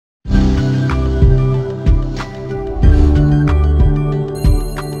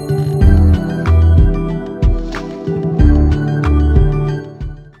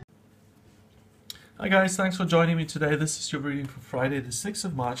guys, thanks for joining me today. This is your reading for Friday, the 6th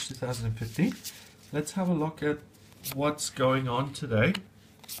of March 2015. Let's have a look at what's going on today.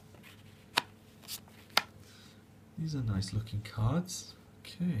 These are nice looking cards.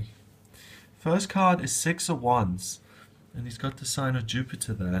 Okay. First card is Six of Wands. And he's got the sign of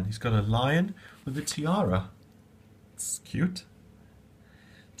Jupiter there. And he's got a lion with a tiara. It's cute.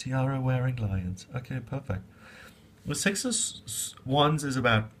 Tiara wearing lions. Okay, perfect. The Six of Wands is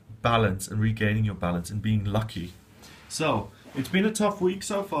about balance and regaining your balance and being lucky. So, it's been a tough week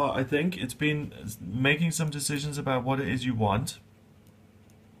so far, I think. It's been making some decisions about what it is you want.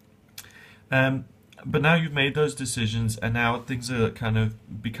 But now you've made those decisions and now things are kind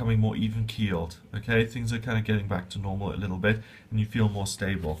of becoming more even-keeled. Okay, things are kind of getting back to normal a little bit and you feel more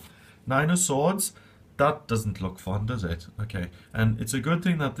stable. Nine of Swords. That doesn't look fun, does it? Okay, and it's a good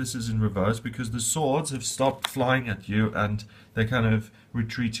thing that this is in reverse because the swords have stopped flying at you and they're kind of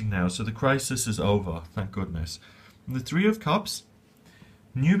retreating now. So the crisis is over, thank goodness. And the Three of Cups,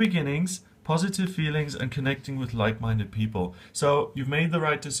 new beginnings, positive feelings, and connecting with like-minded people. So you've made the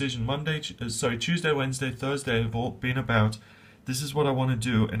right decision. Tuesday, Wednesday, Thursday have all been about this is what I want to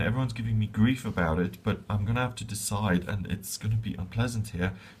do, and everyone's giving me grief about it, but I'm going to have to decide, and it's going to be unpleasant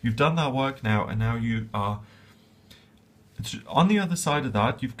here. You've done that work now, and now you are on the other side of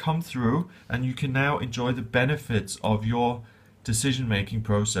that. You've come through, and you can now enjoy the benefits of your decision-making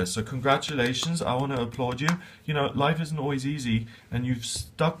process. So congratulations, I want to applaud you. You know, life isn't always easy, and you've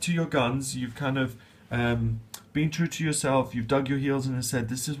stuck to your guns. You've kind of been true to yourself. You've dug your heels in and said,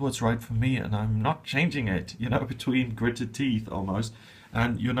 this is what's right for me and I'm not changing it, you know, between gritted teeth almost.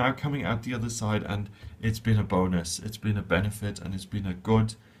 And you're now coming out the other side and it's been a bonus, it's been a benefit, and it's been a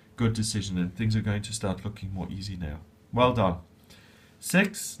good decision, and things are going to start looking more easy now. Well done.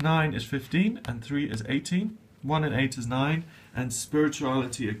 6, 9 is 15 and 3 is 18. 1 and 8 is 9, and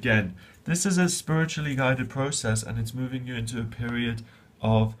spirituality again. This is a spiritually guided process and it's moving you into a period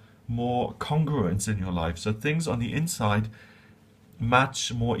of more congruence in your life. So things on the inside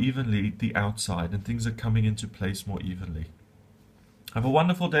match more evenly the outside and things are coming into place more evenly. Have a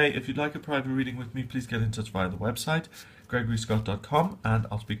wonderful day. If you'd like a private reading with me, please get in touch via the website, gregoryscott.com, and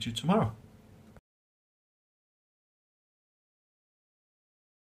I'll speak to you tomorrow.